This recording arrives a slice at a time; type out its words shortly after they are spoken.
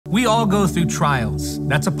We all go through trials.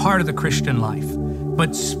 That's a part of the Christian life.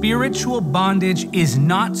 But spiritual bondage is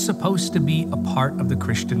not supposed to be a part of the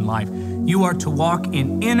Christian life. You are to walk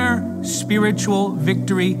in inner spiritual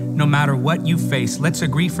victory no matter what you face. Let's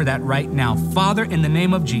agree for that right now. Father, in the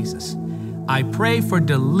name of Jesus, I pray for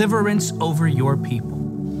deliverance over your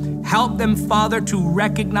people. Help them, Father, to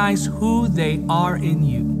recognize who they are in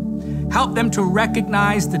you. Help them to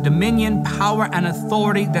recognize the dominion, power, and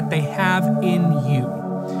authority that they have in you.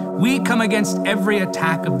 We come against every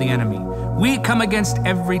attack of the enemy. We come against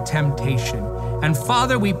every temptation. And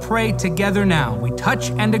Father, we pray together now. We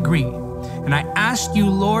touch and agree. And I ask you,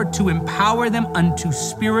 Lord, to empower them unto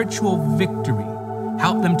spiritual victory.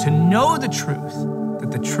 Help them to know the truth,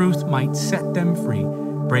 that the truth might set them free.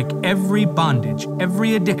 Break every bondage,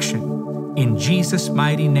 every addiction. In Jesus'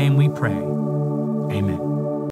 mighty name we pray. Amen.